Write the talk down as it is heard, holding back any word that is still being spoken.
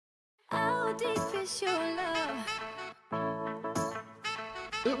How deep is your love?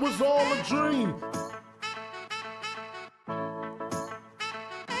 It was all a dream.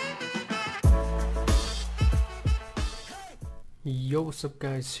 Yo, what's up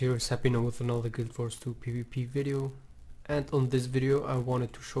guys, here's Happy with another Guild Wars 2 PvP video, and on this video I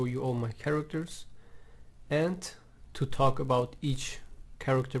wanted to show you all my characters and to talk about each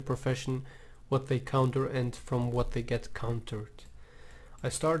character profession, what they counter and from what they get countered. I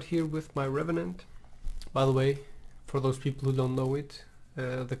start here with my Revenant. By the way, for those people who don't know it,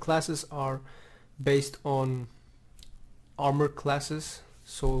 the classes are based on armor classes,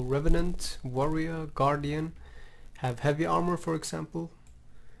 so Revenant, Warrior, Guardian have heavy armor, for example.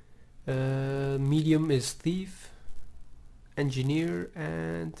 Medium is Thief, Engineer,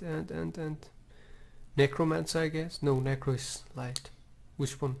 and Necromancer, I guess. No, Necro is light.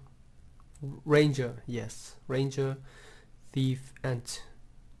 Which one? Ranger, yes. Ranger, Thief, and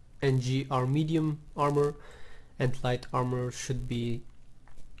NG are medium armor, and light armor should be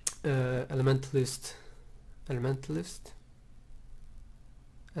Elementalist,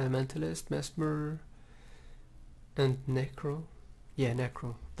 Mesmer, and Necro. Yeah,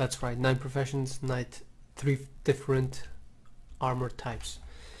 Necro. That's right. 9 professions, 3 different armor types.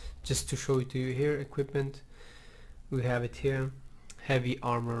 Just to show it to you here, equipment. We have it here. Heavy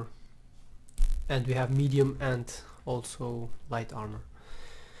armor. And we have medium and also light armor.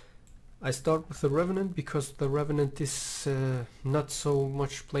 I start with the Revenant because the Revenant is not so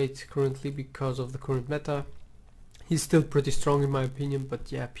much played currently because of the current meta. He's still pretty strong in my opinion,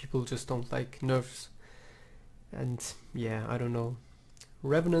 but yeah, people just don't like nerfs. And yeah, I don't know.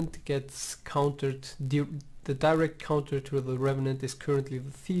 Revenant gets countered. The direct counter to the Revenant is currently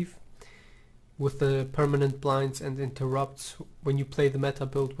the Thief, with the permanent blinds and interrupts. When you play the meta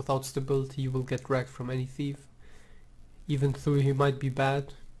build without stability, you will get wrecked from any Thief. Even though he might be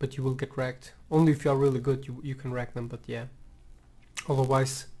bad, but you will get wrecked. Only if you are really good you can wreck them, but yeah.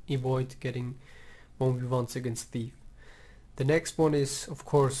 Otherwise, avoid getting 1v1s against Thief. The next one is, of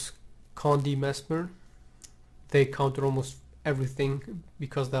course, Condi Mesmer. They counter almost everything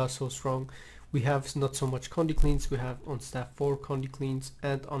because they are so strong. We have not so much Condi Cleans, we have on staff 4 Condi Cleans,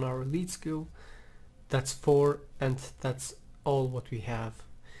 and on our elite skill that's 4, and that's all what we have.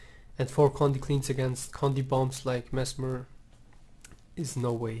 And 4 Condi Cleans against Condi Bombs like Mesmer is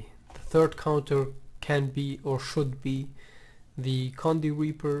no way. The third counter can be or should be the Condi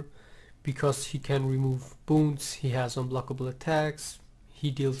Reaper, because he can remove boons, he has unblockable attacks,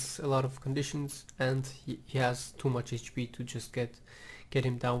 he deals a lot of conditions, and he has too much HP to just get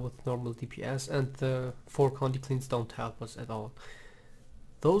him down with normal DPS, and the 4 Condi Cleans don't help us at all.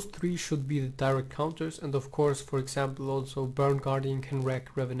 Those 3 should be the direct counters, and of course, for example, also Burn Guardian can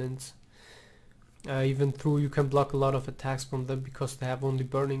wreck Revenants. Even though you can block a lot of attacks from them because they have only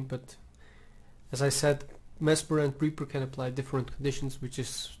burning, but as I said, Mesmer and Reaper can apply different conditions, which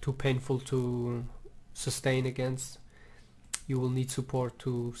is too painful to sustain against. You will need support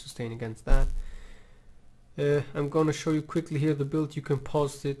to sustain against that. I'm gonna show you quickly here the build. You can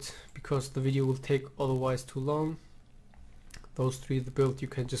pause it because the video will take otherwise too long. Those 3, the build, you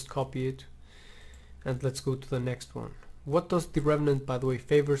can just copy it. And let's go to the next one. What does the Revenant, by the way,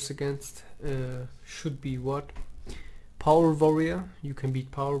 favors against? Should be what? Power Warrior. You can beat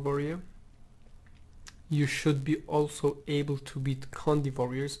Power Warrior. You should be also able to beat Condi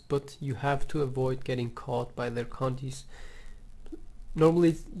Warriors, but you have to avoid getting caught by their Condis.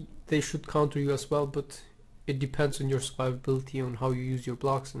 Normally they should counter you as well, but it depends on your survivability, on how you use your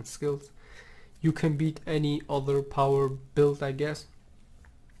blocks and skills. You can beat any other power build, I guess.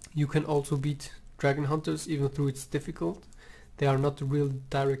 You can also beat Dragon Hunters, even though it's difficult. They are not a real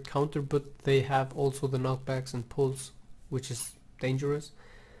direct counter, but they have also the knockbacks and pulls, which is dangerous.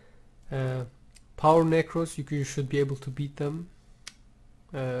 Power Necros, you should be able to beat them.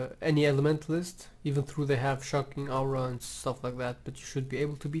 Any Elementalist, even though they have shocking aura and stuff like that, but you should be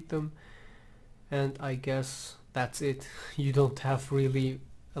able to beat them. And I guess that's it. You don't have really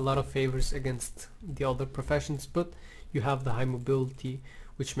a lot of favors against the other professions, but you have the high mobility,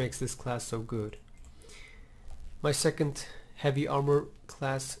 which makes this class so good. My second heavy armor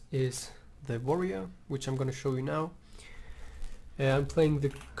class is the Warrior, which I'm gonna show you now. I'm playing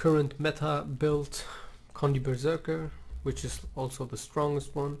the current meta build, Condi Berserker, which is also the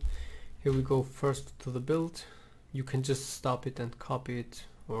strongest one. Here we go first to the build. You can just stop it and copy it,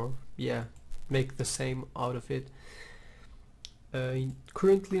 or yeah, make the same out of it.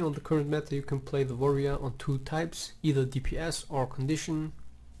 Currently on the current meta you can play the Warrior on 2 types, either DPS or condition.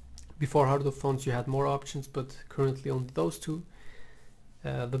 Before Heart of Thorns you had more options, but currently only those 2.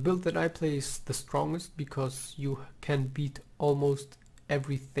 The build that I play is the strongest because you can beat almost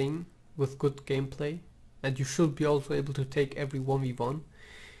everything with good gameplay, and you should be also able to take every 1v1,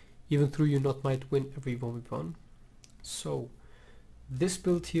 even though you not might win every 1v1. So this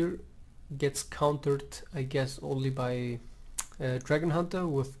build here gets countered, I guess, only by Dragon Hunter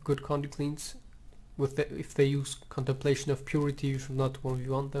with good condi cleans. If they use Contemplation of Purity, you should not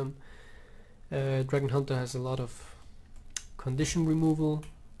 1v1 them. Dragon Hunter has a lot of condition removal,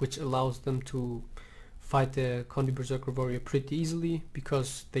 which allows them to fight the Condi Berserker Warrior pretty easily,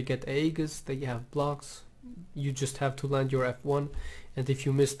 because they get Aegis, they have blocks. You just have to land your F1, and if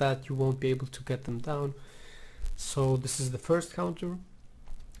you miss that, you won't be able to get them down. So this is the first counter.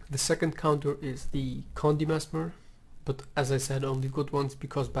 The second counter is the Condi Mesmer, but as I said, only good ones,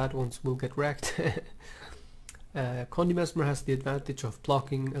 because bad ones will get wrecked. Condi Mesmer has the advantage of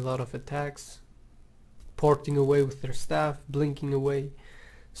blocking a lot of attacks, porting away with their staff, blinking away.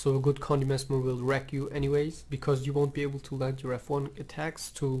 So a good Condi Mesmer will wreck you anyways, because you won't be able to land your F1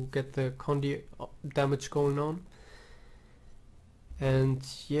 attacks to get the Condi damage going on. And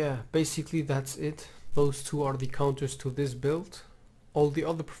yeah, basically that's it. Those two are the counters to this build. All the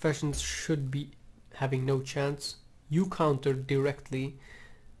other professions should be having no chance. You counter directly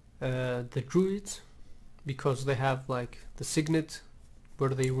the druids, because they have like the signet, where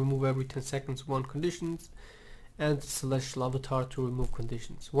they remove every 10 seconds one conditions, and celestial avatar to remove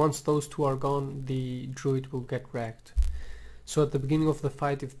conditions. Once those two are gone, the druid will get wrecked. So at the beginning of the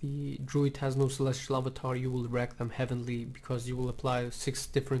fight, if the druid has no celestial avatar, you will wreck them heavily, because you will apply 6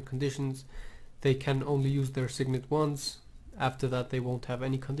 different conditions. They can only use their signet once. After that they won't have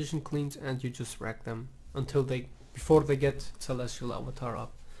any condition cleans, and you just wreck them until before they get celestial avatar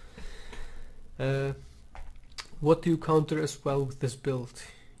up. What do you counter as well with this build?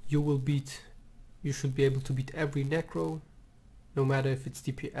 You should be able to beat every necro, no matter if it's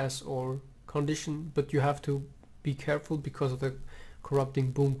DPS or condition, but you have to be careful, because the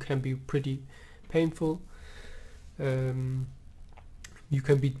corrupting boom can be pretty painful. You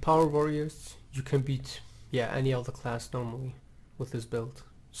can beat power warriors, you can beat any other class normally with this build.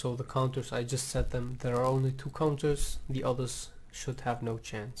 So the counters, I just said them, there are only 2 counters, the others should have no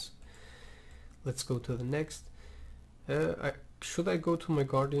chance. Let's go to the next. Should I go to my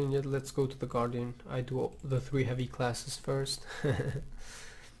Guardian yet? Let's go to the Guardian. I do the 3 heavy classes first.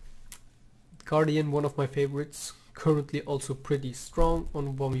 Guardian, one of my favorites, currently also pretty strong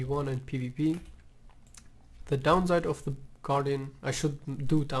on 1v1 and PvP. The downside of the Guardian, I should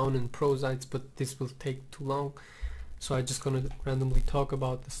do down and pro sides, but this will take too long, so I'm just gonna randomly talk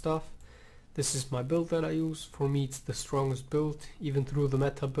about the stuff. This is my build that I use. For me it's the strongest build, even though the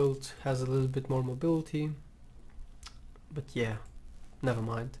meta build has a little bit more mobility. But yeah, never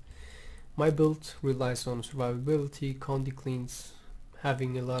mind. My build relies on survivability, condi cleans,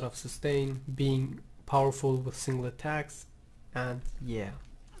 having a lot of sustain, being powerful with single attacks, and yeah.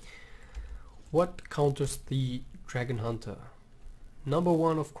 What counters the Dragon Hunter? Number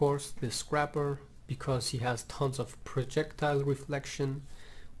 1, of course, the Scrapper, because he has tons of projectile reflection.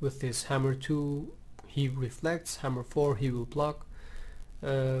 With his hammer 2 he reflects, hammer 4 he will block.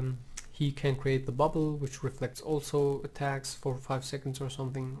 He can create the bubble, which reflects also attacks for 5 seconds or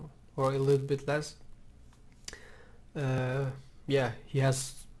something, or a little bit less. Yeah, he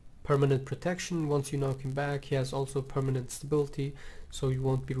has permanent protection once you knock him back. He has also permanent stability, so you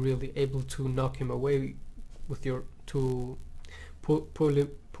won't be really able to knock him away with your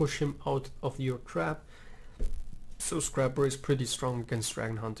push him out of your trap. So Scrapper is pretty strong against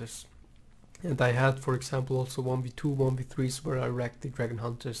Dragon Hunters. And I had, for example, also 1v2, 1v3s where I wrecked the Dragon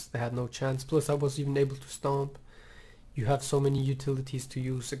Hunters. They had no chance. Plus I was even able to stomp. You have so many utilities to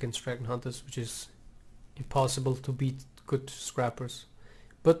use against Dragon Hunters, which is impossible to beat good Scrappers.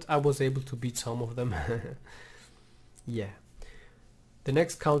 But I was able to beat some of them. Yeah. The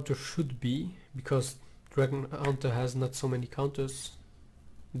next counter should be, because Dragon Hunter has not so many counters,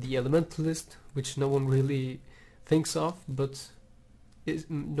 the Elementalist, which no one really thinks of, but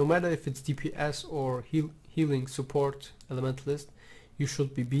no matter if it's DPS or healing support Elementalist, you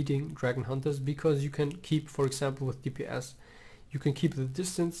should be beating Dragon Hunters, because you can keep, for example with DPS, you can keep the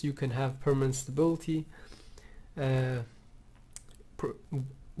distance, you can have permanent stability,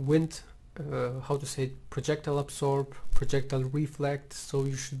 projectile absorb, projectile reflect, so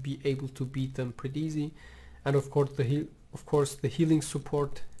you should be able to beat them pretty easy. And of course the healing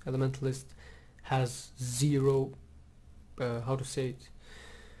support Elementalist has 0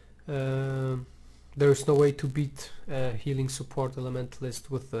 there is no way to beat healing support Elementalist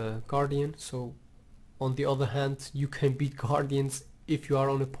with the Guardian. So on the other hand, you can beat Guardians if you are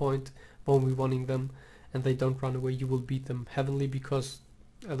on a point 1v1ing them and they don't run away. You will beat them heavily, because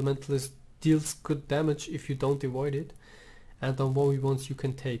Elementalist deals good damage if you don't avoid it, and on 1v1s you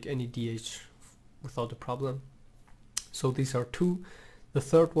can take any DH without a problem. So these are two. The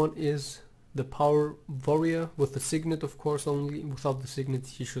third one is the Power Warrior with the Signet, of course. Only without the Signet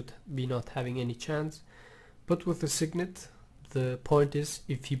he should be not having any chance, but with the Signet the point is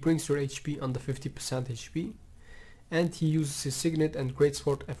if he brings your HP under 50% HP and he uses his Signet and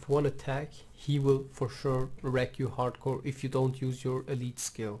Greatsword F1 attack, he will for sure wreck you hardcore if you don't use your elite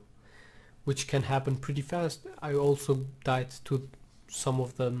skill, which can happen pretty fast. I also died to some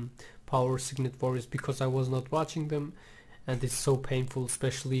of them Power Signet Warriors because I was not watching them, and it's so painful,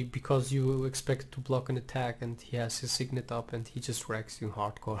 especially because you expect to block an attack and he has his Signet up and he just wrecks you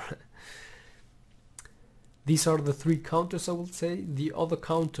hardcore. These are the three counters, I will say. The other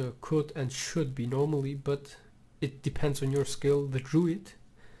counter could and should be normally, but it depends on your skill. The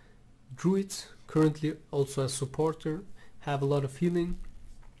Druids, currently also as supporter, have a lot of healing.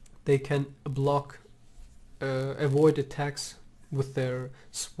 They can block, avoid attacks with their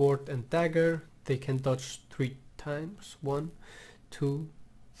sword and dagger. They can dodge 3 times. 1, 2,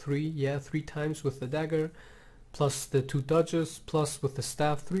 3, yeah, 3 times with the dagger, plus the 2 dodges, plus with the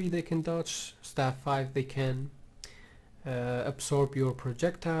staff 3 they can dodge, staff 5 they can absorb your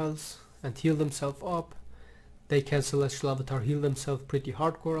projectiles and heal themselves up. They can Celestial Avatar heal themselves pretty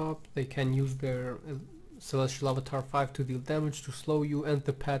hardcore up. They can use their Celestial Avatar 5 to deal damage to slow you, and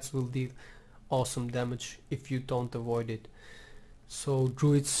the pets will deal awesome damage if you don't avoid it. So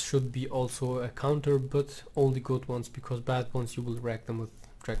Druids should be also a counter, but only good ones, because bad ones you will wreck them with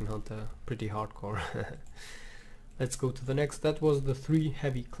Dragon Hunter pretty hardcore. Let's go to the next. That was the 3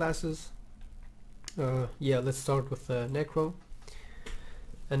 heavy classes. Yeah, let's start with the Necro.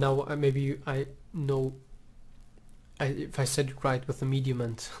 And now maybe I know if I said it right with the medium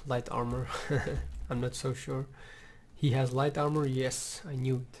and light armor. I'm not so sure. He has light armor, yes, I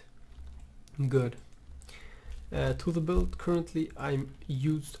knew it. Good. To the build, currently I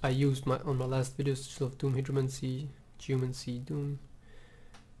used on my last videos Chill of Doom, Hydromancy, Geomancy, Doom.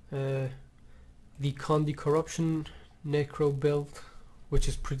 The Condi Corruption Necro build, which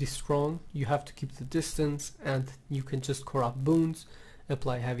is pretty strong. You have to keep the distance and you can just corrupt boons,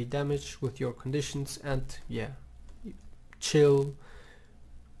 apply heavy damage with your conditions, and yeah, chill,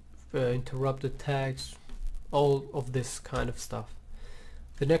 interrupt attacks, all of this kind of stuff.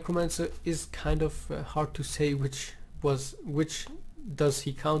 The Necromancer is kind of hard to say which does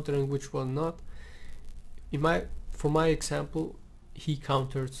he counter and which one not. For my example, he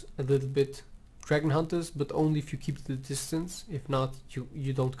counters a little bit Dragon Hunters, but only if you keep the distance. If not,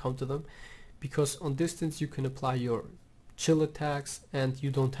 you don't counter them, because on distance you can apply your chill attacks and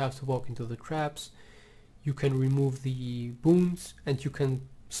you don't have to walk into the traps. You can remove the boons and you can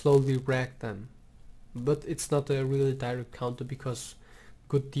slowly wreck them, but it's not a really direct counter because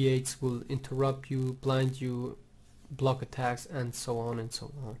good D8s will interrupt you, blind you, block attacks, and so on and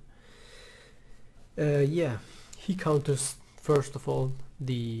so on. Yeah, he counters first of all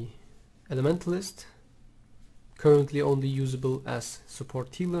the Elementalist, currently only usable as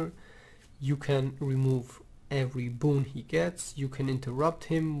support healer. You can remove every boon he gets, you can interrupt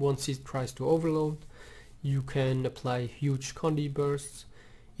him once he tries to overload, you can apply huge Condi bursts.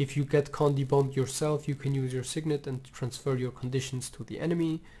 If you get Condi bombed yourself, you can use your Signet and transfer your conditions to the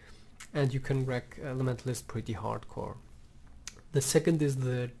enemy, and you can wreck Elementalist pretty hardcore. The second is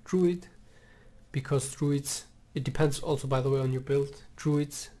the Druid, because Druids, it depends also by the way on your build.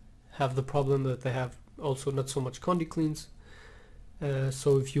 Druids have the problem that they have also not so much Condi cleans,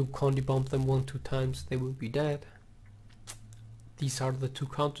 so if you Condi bomb them 1-2 times they will be dead. These are the 2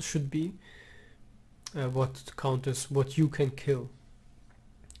 counters should be. What counters what you can kill.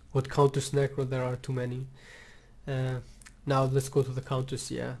 What counters Necro, there are too many. Now let's go to the counters.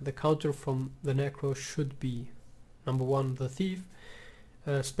 Yeah, the counter from the Necro should be number 1, the Thief,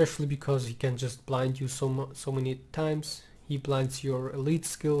 especially because he can just blind you so many times. He blinds your elite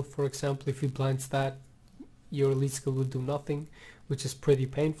skill, for example. If he blinds that, your elite skill will do nothing, which is pretty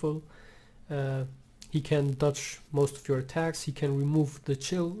painful. He can dodge most of your attacks. He can remove the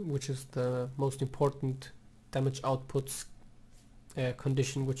chill, which is the most important damage outputs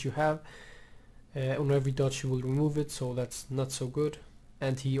condition which you have. On every dodge he will remove it, so that's not so good.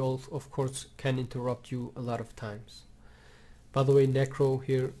 And he also of course can interrupt you a lot of times. By the way, Necro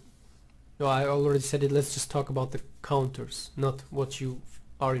here, no, I already said it, let's just talk about the counters, not what you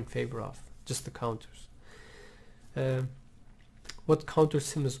are in favor of, just the counters. What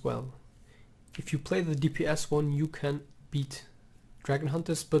counters him as well? If you play the DPS one, you can beat Dragon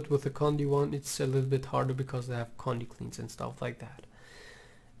Hunters, but with the Condi one it's a little bit harder because they have Condi cleans and stuff like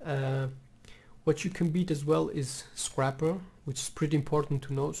that. What you can beat as well is Scrapper, which is pretty important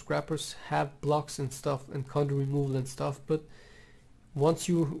to know. Scrappers have blocks and stuff and counter removal and stuff, but once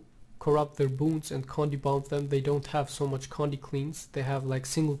you corrupt their boons and condi bomb them, they don't have so much condi cleans. They have like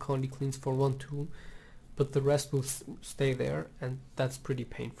single condi cleans for 1-2, but the rest will stay there, and that's pretty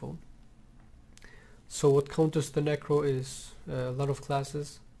painful. So what counters the Necro is a lot of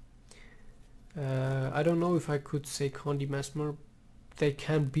classes. I don't know if I could say Condi Mesmer. They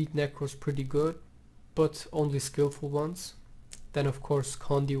can beat Necros pretty good, but only skillful ones. Then of course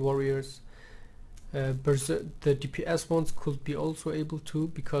Condi Warriors. The DPS ones could be also able to,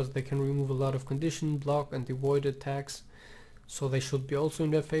 because they can remove a lot of condition, block and avoid attacks. So they should be also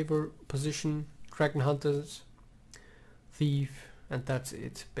in their favor position. Dragon Hunters, Thief, and that's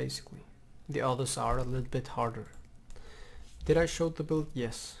it basically. The others are a little bit harder. Did I show the build?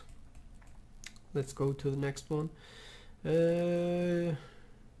 Yes. Let's go to the next one. This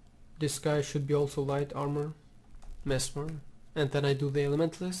guy should be also light armor, Mesmer, and then I do the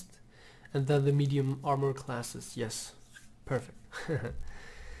Elementalist, and then the medium armor classes. Yes, perfect.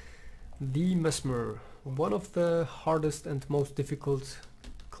 The Mesmer, one of the hardest and most difficult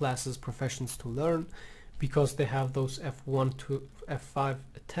classes, professions to learn, because they have those F1 to F5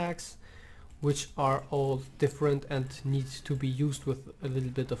 attacks, which are all different and need to be used with a little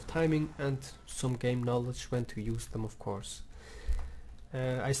bit of timing and some game knowledge when to use them, of course.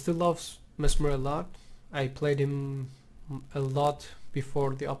 I still love Mesmer a lot. I played him a lot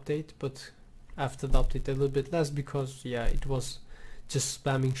before the update, but after the update a little bit less, because yeah, it was just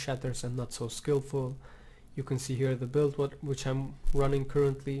spamming shatters and not so skillful. You can see here the build which I'm running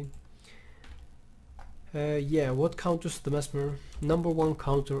currently. Yeah, what counters the Mesmer? Number one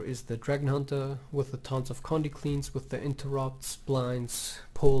counter is the Dragon Hunter with the tons of condi cleans, with the interrupts, blinds,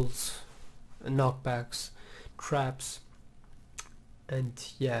 pulls, knockbacks, traps, and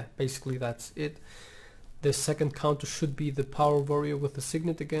yeah, basically that's it. The second counter should be the Power Warrior with the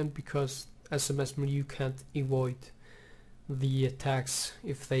Signet again, because as a Mesmer you can't avoid the attacks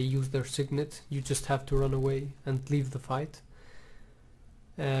if they use their Signet. You just have to run away and leave the fight.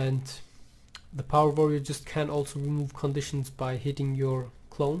 And the Power Warrior just can also remove conditions by hitting your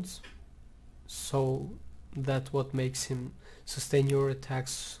clones, so that's what makes him sustain your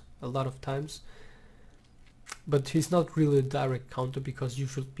attacks a lot of times. But he's not really a direct counter, because you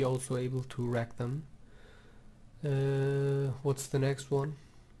should be also able to rack them. What's the next one?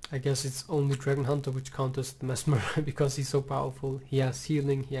 I guess it's only Dragon Hunter which counters the Mesmer because he's so powerful. He has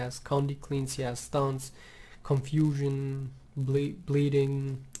healing, he has condi cleans, he has stuns, confusion,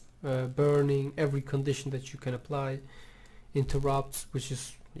 bleeding, burning, every condition that you can apply, interrupts, which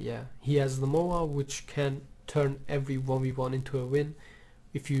is, yeah, he has the MOA which can turn every 1v1 into a win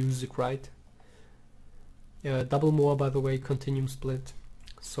if you use it right. Double MOA, by the way, continuum split,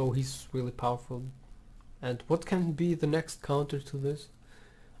 so he's really powerful. And what can be the next counter to this?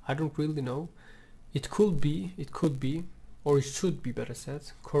 I don't really know. It could be, or it should be better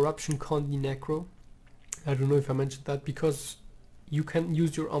said, Corruption Condi Necro. I don't know if I mentioned that, because you can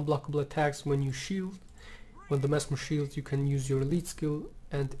use your unblockable attacks when you shield. When the Mesmer shields, you can use your elite skill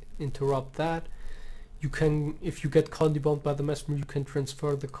and interrupt that. You can, if you get condi bombed by the Mesmer, you can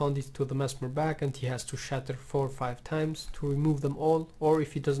transfer the condis to the Mesmer back, and he has to shatter 4 or 5 times to remove them all, or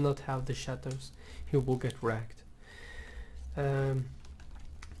if he does not have the shatters, he will get wrecked.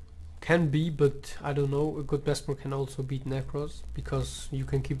 Can be, but I don't know. A good Mesmer can also beat Necros, because you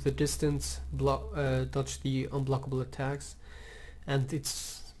can keep the distance, dodge the unblockable attacks. And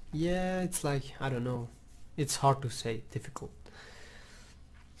it's, yeah, it's like, I don't know, it's hard to say, difficult.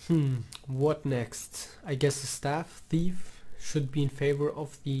 What next? I guess the Staff Thief should be in favor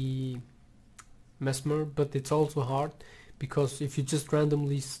of the Mesmer, but it's also hard, because if you just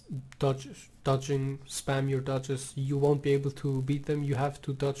randomly dodging, spam your dodges, you won't be able to beat them. You have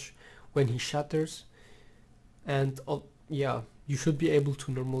to dodge when he shatters, and yeah, you should be able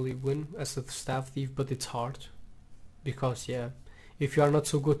to normally win as a Staff Thief, but it's hard, because yeah, if you are not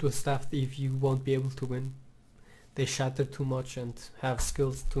so good with Staff Thief, you won't be able to win. They shatter too much and have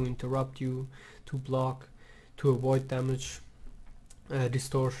skills to interrupt you, to block, to avoid damage,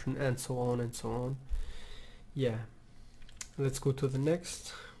 distortion, and so on and so on. Yeah, let's go to the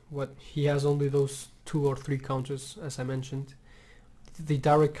next. What he has only those 2 or 3 counters, as I mentioned. The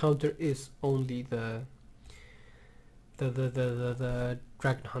direct counter is only the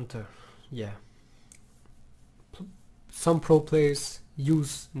Dragon Hunter. Yeah. Some pro players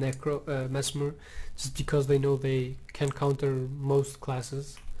use Mesmer just because they know they can counter most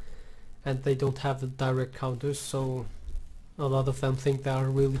classes, and they don't have the direct counters, so a lot of them think they are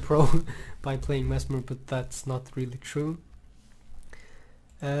really pro by playing Mesmer, but that's not really true.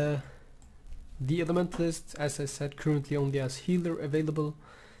 The Elementalist, as I said, currently only has healer available.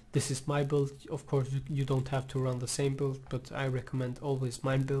 This is my build. Of course you don't have to run the same build, but I recommend always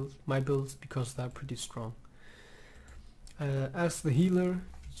my builds because they're pretty strong. As the healer,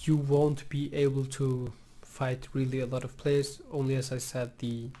 you won't be able to fight really a lot of players. Only, as I said,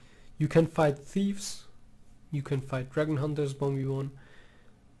 you can fight thieves, you can fight dragon hunters 1v1,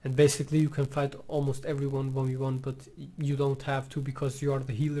 and basically you can fight almost everyone 1v1, but you don't have to because you are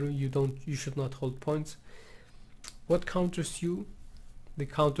the healer. You should not hold points. What counters you? The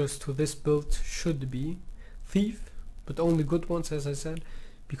counters to this build should be thief, but only good ones, as I said,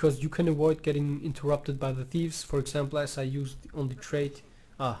 because you can avoid getting interrupted by the thieves. For example, as I used on the trait,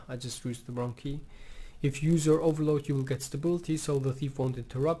 I just used the wrong key. If you use your overload, you will get stability, so the thief won't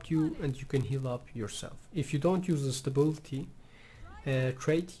interrupt you and you can heal up yourself. If you don't use the stability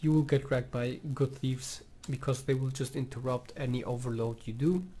trait, you will get wrecked by good thieves because they will just interrupt any overload you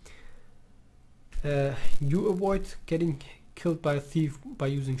do. You avoid getting killed by a thief by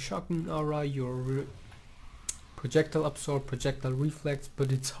using shotgun aura, your projectile absorb, projectile reflex,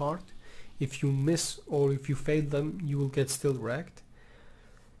 but it's hard. If you miss or if you fail them, you will get still wrecked.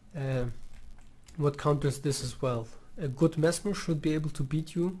 What counters this as well? A good mesmer should be able to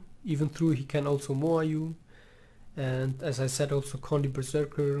beat you, even though he can also moa you. And as I said, also Condi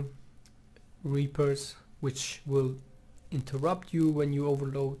Berserker, Reapers, which will interrupt you when you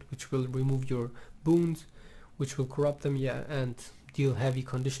overload, which will remove your boons, which will corrupt them, and deal heavy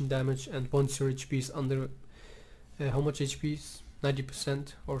condition damage. And once your HP is under how much HP is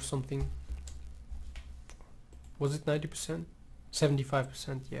 90% or something, was it 90%?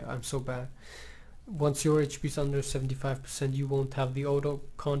 75%, yeah, I'm so bad. Once your HP is under 75%, you won't have the auto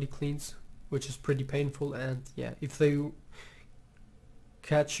Condi cleans, which is pretty painful. And yeah, if they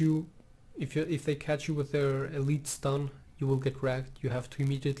catch you, if they catch you with their elite stun, you will get wrecked. You have to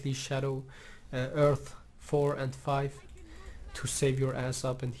immediately shadow Earth 4 and 5 to save your ass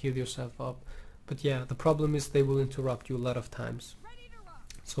up and heal yourself up. But yeah, the problem is they will interrupt you a lot of times.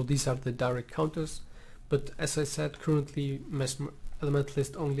 So these are the direct counters. But as I said, currently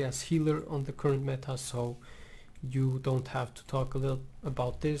Elementalist only has healer on the current meta, so you don't have to talk a little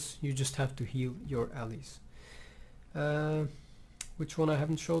about this. You just have to heal your allies. Which one I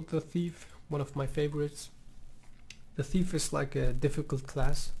haven't showed? The thief, one of my favorites. The thief is like a difficult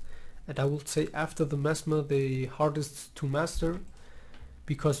class, and I would say after the mesmer the hardest to master,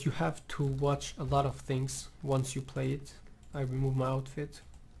 because you have to watch a lot of things once you play it. I remove my outfit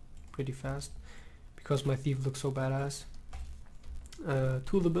pretty fast because my thief looks so badass.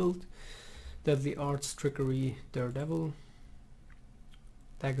 To the build: Deadly Arts, Trickery, Daredevil,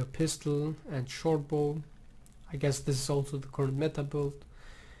 Dagger Pistol and Short Bow. I guess this is also the current meta build.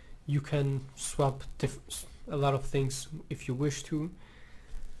 You can swap a lot of things if you wish to.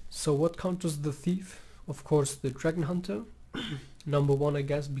 So what counters the thief? Of course the Dragon Hunter, number one I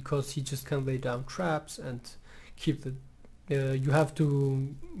guess, because he just can lay down traps and keep the you have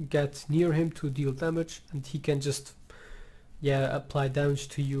to get near him to deal damage, and he can just apply damage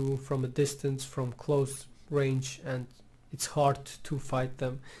to you from a distance, from close range, and it's hard to fight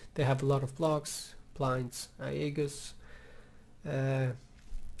them. They have a lot of blocks, blinds, Aegus. The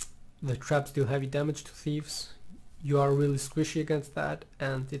traps deal heavy damage to thieves. You are really squishy against that,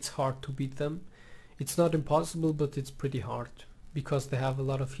 and it's hard to beat them. It's not impossible, but it's pretty hard because they have a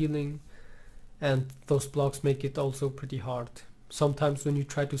lot of healing, and those blocks make it also pretty hard. Sometimes when you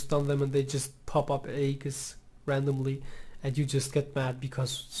try to stun them and they just pop up Aegus randomly, and you just get mad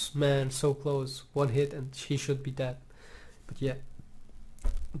because, man, so close, one hit and he should be dead. But yeah,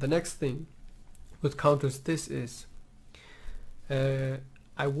 the next thing what counters this is,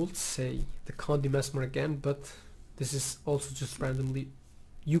 I would say the Condi Mesmer again, but this is also just randomly.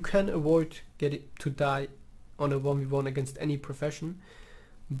 You can avoid getting to die on a 1v1 against any profession,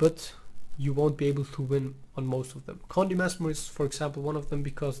 but you won't be able to win on most of them. Condi Mesmer is, for example, one of them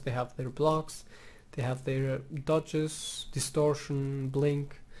because they have their blocks, they have their dodges, distortion,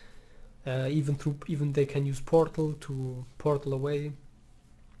 blink, even they can use portal to portal away.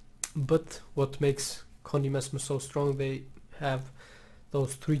 But what makes Condi Mesmer so strong, they have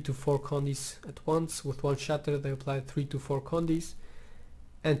those 3 to 4 Condis at once. With one shatter they apply 3 to 4 Condis,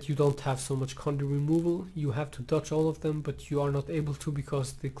 and you don't have so much Condi removal. You have to dodge all of them, but you are not able to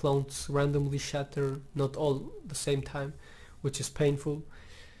because the clones randomly shatter, not all at the same time, which is painful.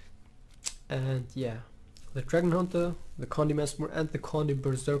 And yeah, the Dragon Hunter, the Condi Mesmer and the Condi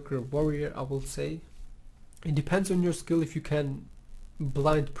Berserker Warrior, I will say. It depends on your skill. If you can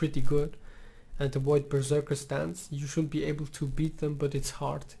blind pretty good and avoid Berserker stance, you should be able to beat them, but it's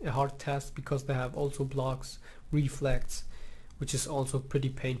a hard task because they have also blocks, reflex, which is also pretty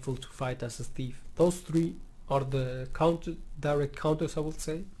painful to fight as a thief. Those three are the direct counters, I would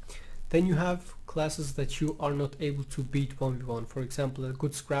say. Then you have classes that you are not able to beat 1v1. For example, a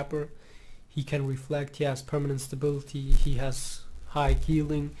good scrapper, he can reflect, he has permanent stability, he has high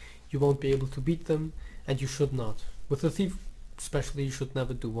healing. You won't be able to beat them, and you should not. With a thief especially, you should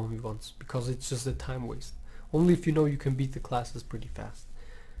never do 1v1s because it's just a time waste. Only if you know you can beat the classes pretty fast.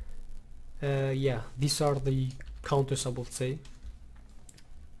 Yeah, these are the counters, I would say.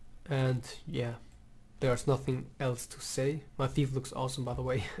 And yeah, there's nothing else to say. My thief looks awesome, by the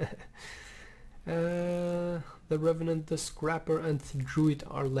way. The Revenant, the Scrapper, and the Druid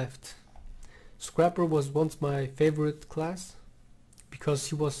are left. Scrapper was once my favorite class because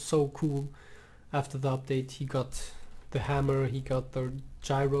he was so cool. After the update, he got the hammer, he got the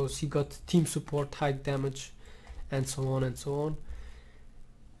gyros, he got team support, high damage, and so on and so on.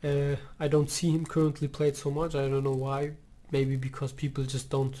 I don't see him currently played so much. I don't know why. Maybe because people just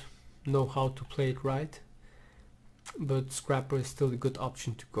don't know how to play it right. But Scrapper is still a good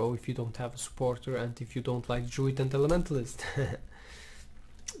option to go if you don't have a supporter and if you don't like Druid and Elementalist.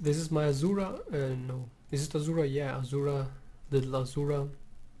 This is my Azura. No, is it Azura? Yeah, Azura, little Azura.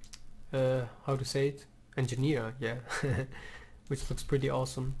 How to say it? Engineer, yeah. Which looks pretty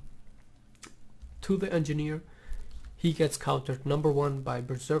awesome. To the Engineer, he gets countered number 1 by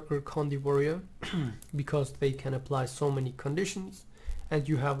Berserker Condi Warrior because they can apply so many conditions, and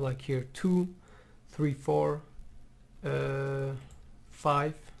you have like here 2, 3, 4,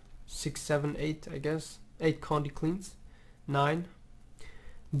 5, 6, 7, 8, I guess 8 Condi cleans, 9.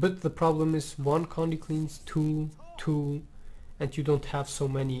 But the problem is 1 Condi cleans, 2, 2, and you don't have so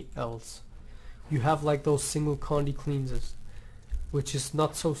many else. You have like those single Condi cleanses, which is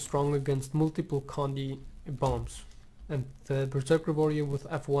not so strong against multiple Condi bombs. And the Berserker Warrior with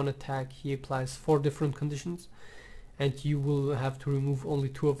F1 attack, he applies 4 different conditions, and you will have to remove only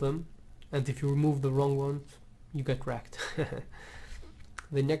 2 of them, and if you remove the wrong ones, you get wrecked.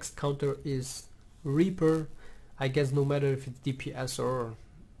 The next counter is Reaper. I guess no matter if it's DPS or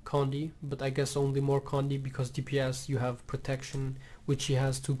Condi, but I guess only more Condi because DPS you have protection, which he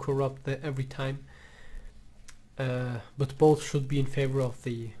has to corrupt every time. But both should be in favor of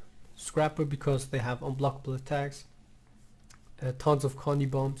the Scrapper because they have unblockable attacks, tons of Condi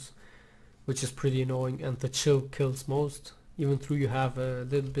bombs, which is pretty annoying, and the chill kills most, even though you have a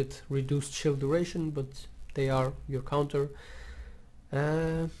little bit reduced chill duration, but they are your counter.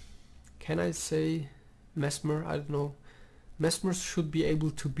 Can I say Mesmer? I don't know. Mesmers should be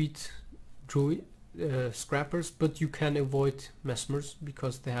able to beat Druid Scrappers, but you can avoid Mesmers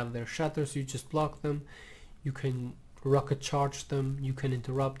because they have their shatters. You just block them, you can rocket charge them, you can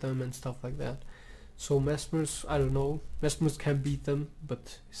interrupt them and stuff like that. So Mesmers, I don't know, Mesmers can beat them,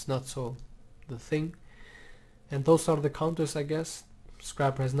 but it's not so the thing. And those are the counters, I guess.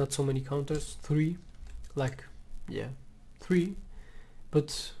 Scrapper has not so many counters, 3, like, yeah, 3.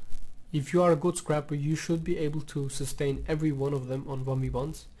 But if you are a good Scrapper, you should be able to sustain every one of them on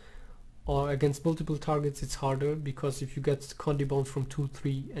 1v1s. Or against multiple targets it's harder, because if you get Condi bombs from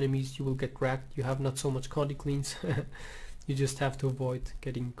 2-3 enemies, you will get wrecked. You have not so much Condi cleans. You just have to avoid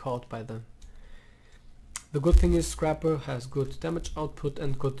getting caught by them. The good thing is Scrapper has good damage output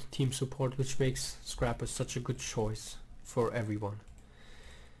and good team support, which makes Scrapper such a good choice for everyone.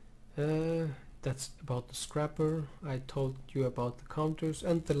 That's about the Scrapper. I told you about the counters,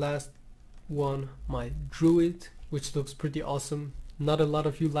 and the last one, my Druid, which looks pretty awesome. Not a lot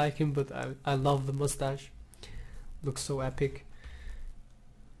of you like him, but I love the mustache. Looks so epic.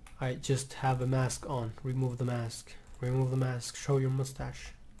 I just have a mask on. Remove the mask. Remove the mask. Show your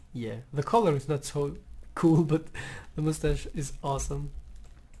mustache. Yeah, the color is not so cool, but the mustache is awesome.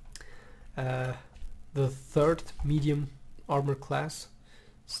 The third medium armor class,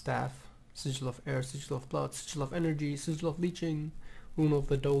 Staff, Sigil of Air, Sigil of Blood, Sigil of Energy, Sigil of Leeching, Rune of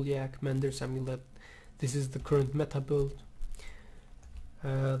the Doliac, Mender's Amulet. This is the current meta build.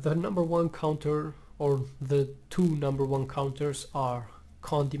 The number 1 counter, or the 2 number 1 counters, are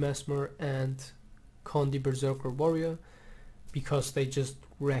Condi Mesmer and Condi Berserker Warrior, because they just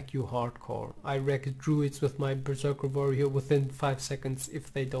wreck you hardcore. I wreck Druids with my Berserker Warrior within 5 seconds.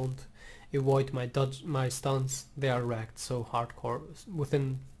 If they don't avoid my stuns, they are wrecked so hardcore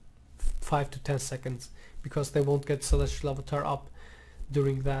within 5 to 10 seconds, because they won't get Celestial Avatar up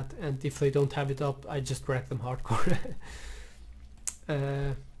during that, and if they don't have it up, I just wreck them hardcore.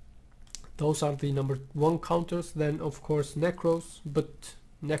 Those are the number 1 counters. Then of course Necros, but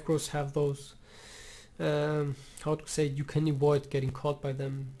Necros have those, how to say, you can avoid getting caught by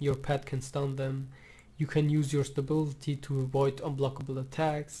them, your pet can stun them, you can use your stability to avoid unblockable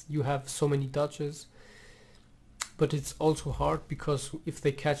attacks, you have so many dodges. but it's also hard because if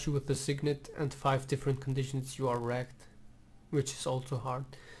they catch you with the signet and 5 different conditions, you are wrecked, which is also hard.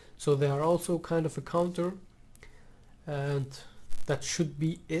 So they are also kind of a counter, and that should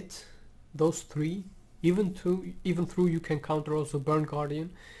be it. Those 3, even through you can counter also Burn Guardian,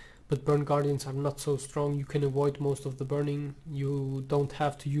 but Burn Guardians are not so strong. You can avoid most of the burning. You don't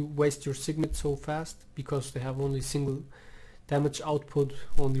have to waste your signet so fast because they have only single damage output,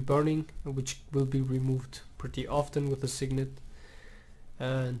 only burning, which will be removed pretty often with the signet.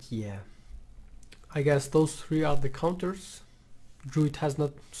 And yeah, I guess those 3 are the counters. Druid has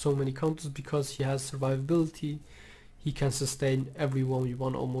not so many counters because he has survivability. He can sustain every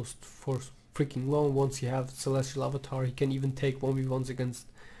 1v1 almost for freaking long. Once you have Celestial Avatar, he can even take 1v1s against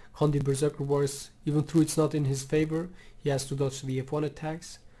Condi Berserker Wars. Even though it's not in his favor, he has to dodge the F1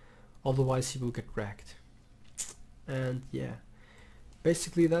 attacks, otherwise he will get wrecked. And yeah,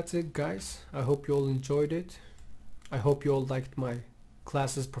 basically that's it, guys. I hope you all enjoyed it. I hope you all liked my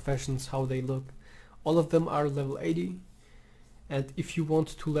classes, professions, how they look. All of them are level 80, and if you want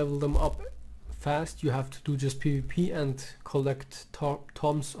to level them up fast, you have to do just PvP and collect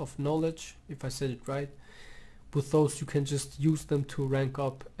tomes of knowledge, if I said it right. With those you can just use them to rank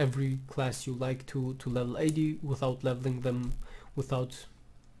up every class you like to level 80 without leveling them, without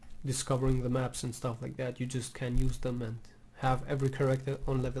discovering the maps and stuff like that. You just can use them and have every character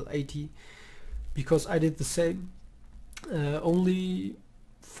on level 80, because I did the same. Only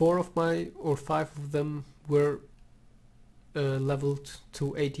 4 of my, or 5 of them were leveled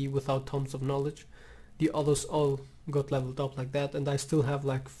to 80 without tomes of knowledge. The others all got leveled up like that, and I still have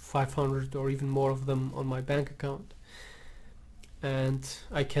like 500 or even more of them on my bank account, and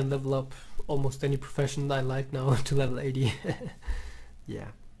I can level up almost any profession I like now to level 80. Yeah.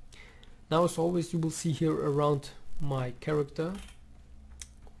 Now, as always, you will see here around my character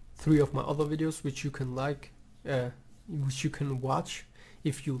 3 of my other videos, which you can which you can watch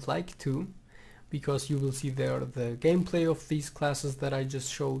if you like to, because you will see there the gameplay of these classes that I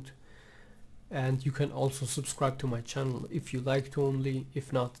just showed. And you can also subscribe to my channel if you like to only.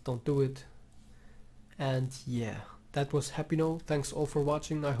 If not, don't do it. And yeah, that was Happino. Thanks all for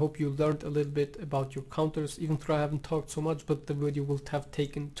watching. I hope you learned a little bit about your counters, even though I haven't talked so much, but the video will have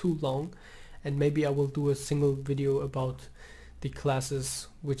taken too long, and maybe I will do a single video about the classes,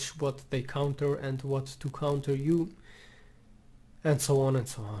 what they counter and what to counter you, and so on and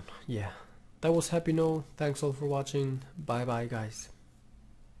so on. Yeah, that was Happino. Thanks all for watching. Bye bye, guys.